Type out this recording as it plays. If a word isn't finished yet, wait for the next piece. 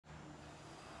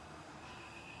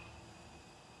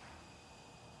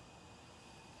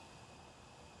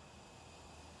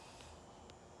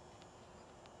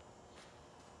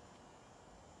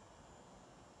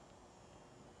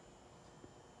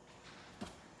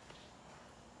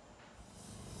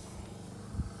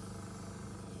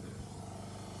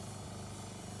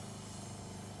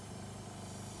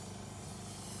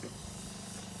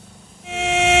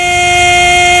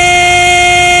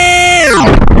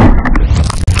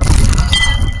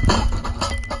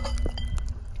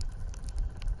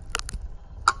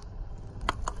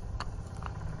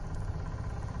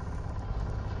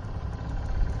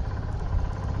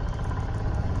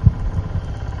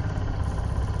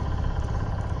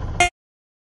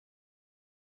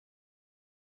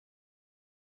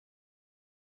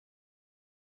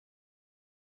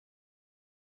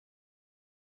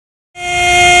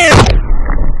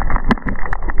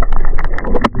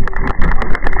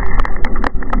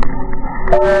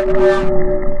So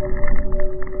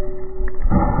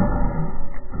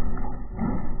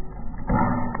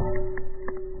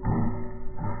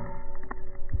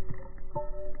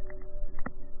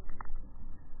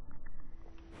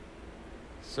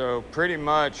pretty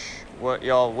much what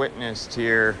y'all witnessed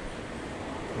here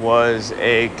was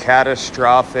a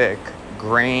catastrophic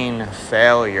grain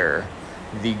failure.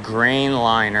 The grain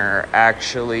liner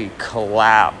actually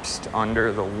collapsed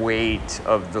under the weight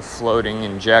of the floating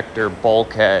injector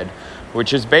bulkhead,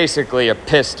 which is basically a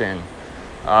piston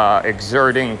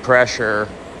exerting pressure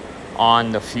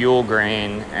on the fuel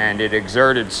grain, and it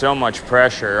exerted so much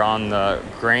pressure on the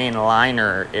grain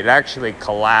liner, it actually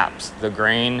collapsed. The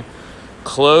grain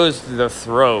closed the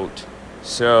throat.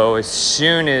 So as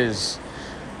soon as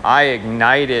I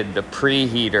ignited the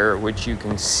preheater, which you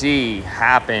can see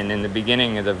happen in the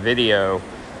beginning of the video,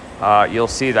 you'll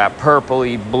see that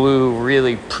purpley blue,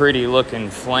 really pretty looking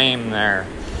flame there.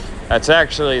 That's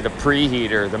actually the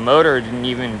preheater. The motor didn't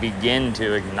even begin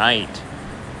to ignite.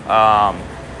 Well,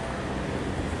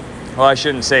 I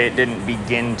shouldn't say it didn't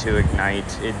begin to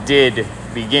ignite. It did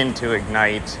begin to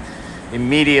ignite,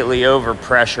 immediately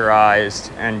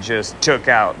overpressurized, and just took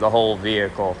out the whole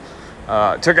vehicle.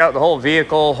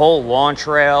 Whole launch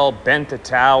rail, bent the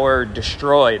tower,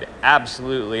 destroyed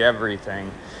absolutely everything.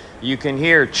 You can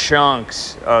hear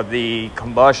chunks of the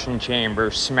combustion chamber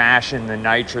smashing the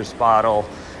nitrous bottle,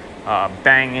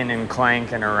 banging and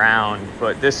clanking around.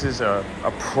 But this is a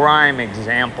prime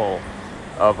example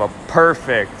of a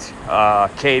perfect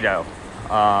CATO,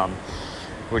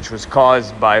 which was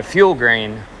caused by a fuel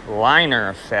grain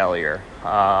liner failure.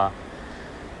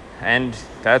 And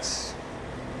that's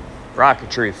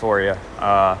rocketry for you.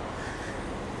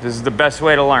 This is the best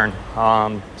way to learn.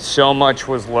 So much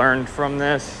was learned from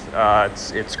this.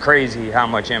 It's crazy how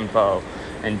much info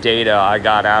and data I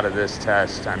got out of this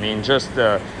test. I mean, just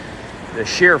the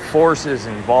sheer forces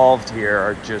involved here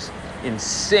are just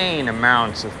insane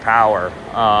amounts of power.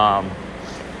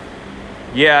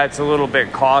 Yeah, it's a little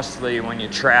bit costly when you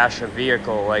trash a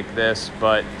vehicle like this,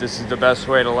 but this is the best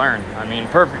way to learn. I mean,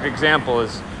 perfect example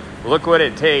is, look what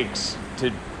it takes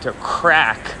to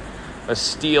crack a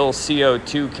steel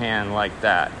CO2 can like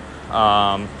that.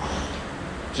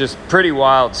 Just pretty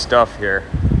wild stuff here.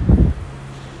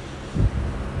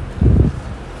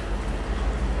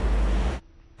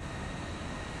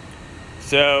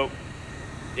 So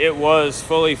it was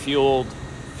fully fueled,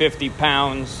 50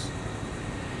 pounds,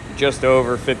 just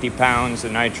over 50 pounds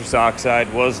of nitrous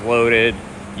oxide was loaded.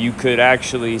 You could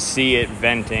actually see it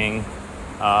venting,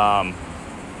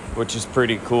 which is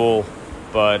pretty cool.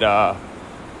 But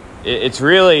it's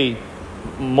really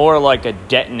more like a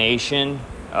detonation.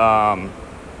 And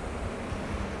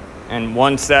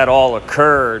once that all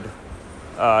occurred,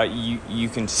 you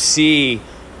can see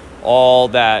all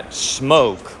that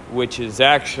smoke, which is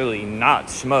actually not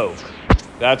smoke.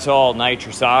 That's all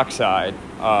nitrous oxide.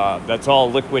 That's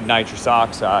all liquid nitrous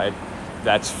oxide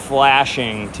that's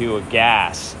flashing to a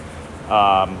gas.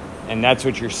 And that's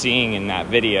what you're seeing in that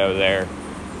video there.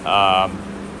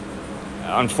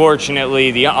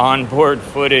 Unfortunately, the onboard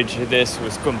footage of this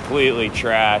was completely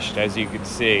trashed, as you can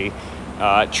see.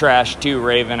 Trashed 2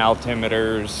 Raven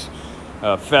altimeters,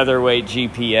 featherweight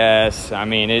GPS. I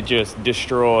mean, it just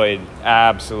destroyed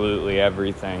absolutely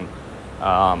everything.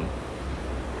 But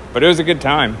it was a good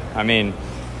time. I mean,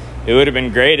 it would have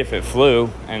been great if it flew,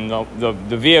 and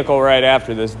the vehicle right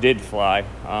after this did fly.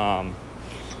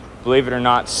 Believe it or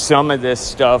not, some of this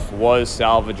stuff was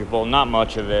salvageable. Not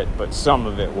much of it, but some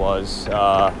of it was.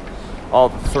 All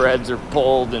the threads are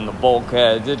pulled in the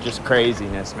bulkheads. It's just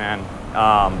craziness, man.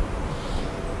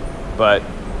 But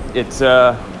it's,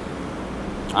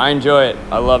 I enjoy it.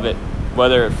 I love it.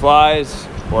 Whether it flies,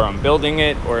 or I'm building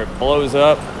it, or it blows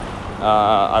up,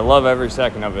 I love every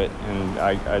second of it. And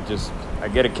I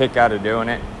get a kick out of doing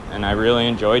it, and I really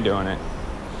enjoy doing it.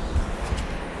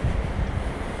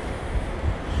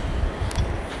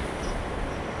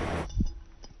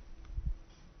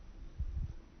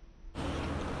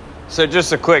 So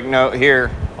just a quick note here,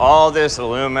 all this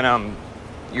aluminum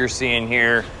you're seeing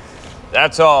here,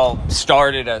 that's all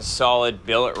started as solid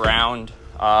billet round.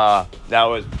 That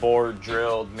was bored,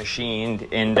 drilled, machined,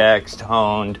 indexed,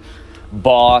 honed,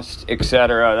 bossed,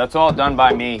 etc. That's all done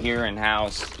by me here in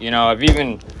house. You know, I've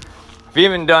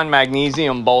even done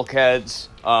magnesium bulkheads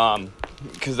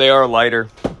because they are lighter.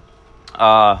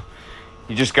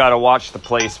 You just got to watch the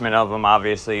placement of them.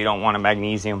 Obviously, you don't want a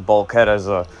magnesium bulkhead as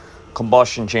a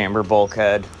combustion chamber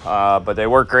bulkhead, but they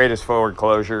work great as forward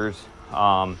closures.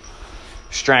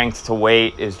 Strength to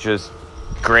weight is just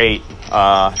great.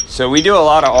 So we do a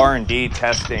lot of R&D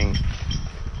testing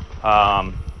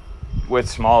with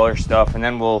smaller stuff, and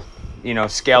then we'll, you know,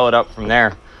 scale it up from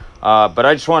there. But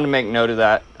I just wanted to make note of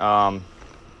that.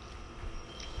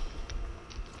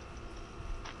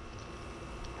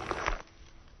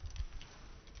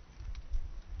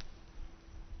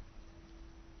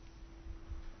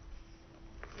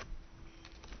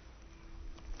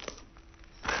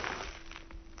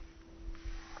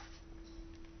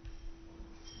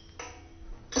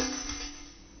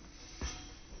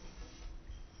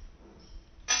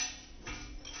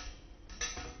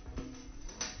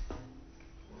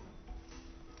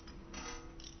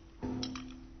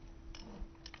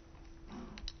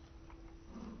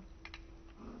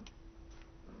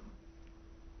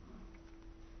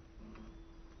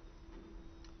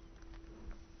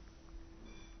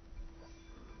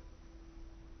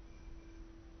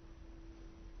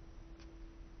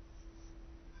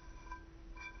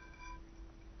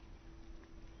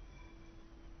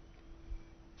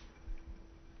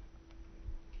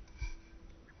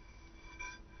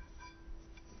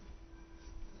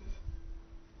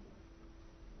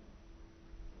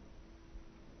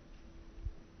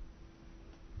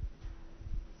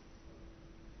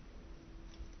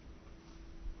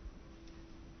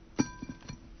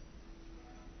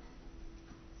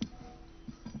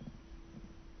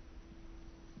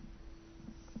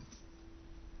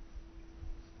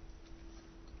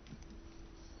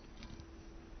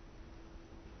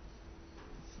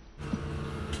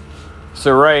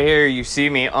 So right here, you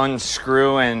see me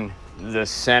unscrewing the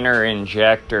center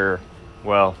injector.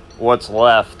 Well, what's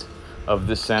left of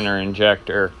the center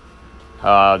injector.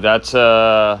 That's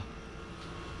a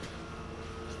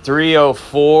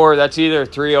 304. That's either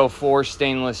 304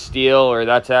 stainless steel, or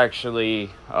that's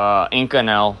actually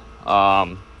Inconel.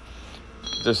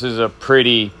 This is a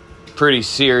pretty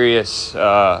serious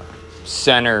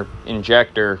center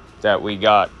injector that we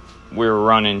were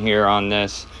running here on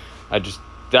this.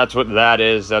 That's what that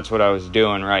is. That's what I was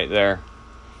doing right there.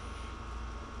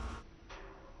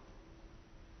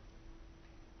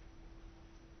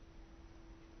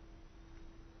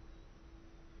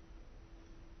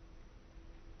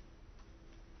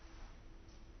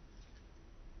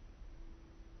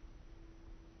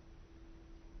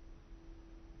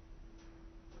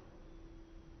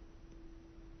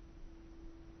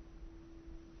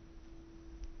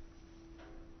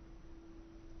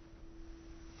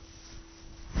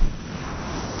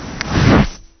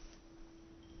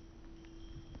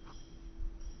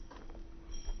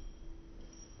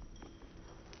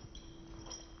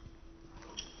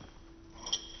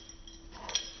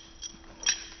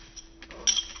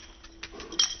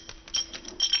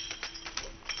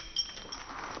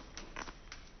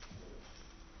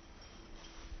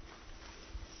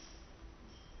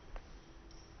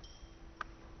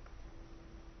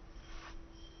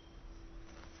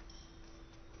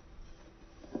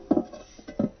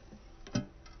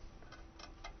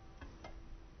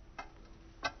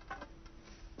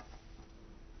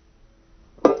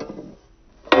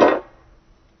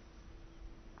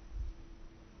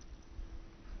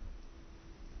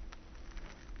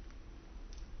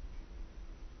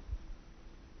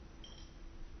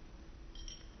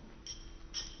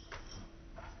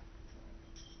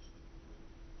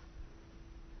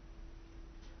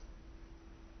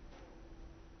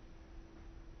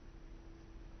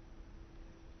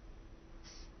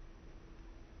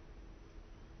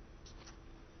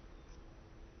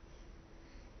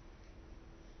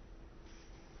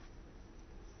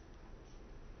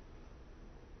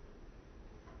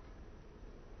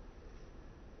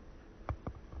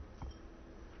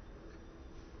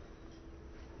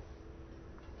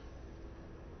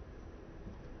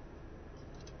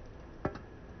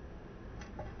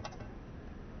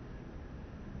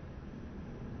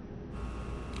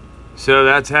 So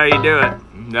that's how you do it.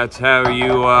 That's how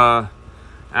you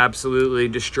absolutely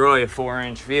destroy a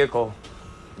 4-inch vehicle.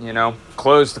 You know,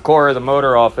 close the core of the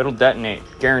motor off, it'll detonate,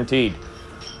 guaranteed.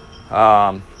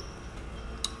 Took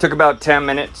about 10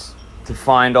 minutes to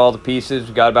find all the pieces.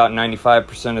 We got about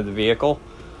 95% of the vehicle.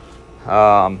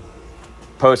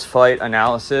 Post-flight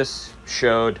analysis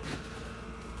showed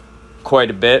quite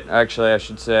a bit. Actually, I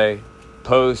should say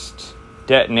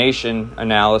post-detonation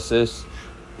analysis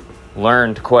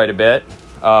learned quite a bit.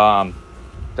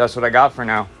 That's what I got for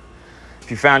now.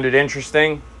 If you found it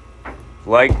interesting,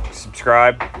 like,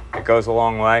 subscribe. It goes a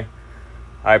long way.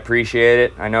 I appreciate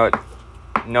it. I know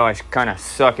I kind of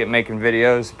suck at making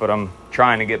videos, but I'm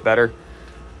trying to get better.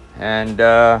 And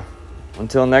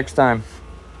until next time,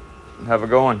 have a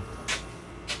good one.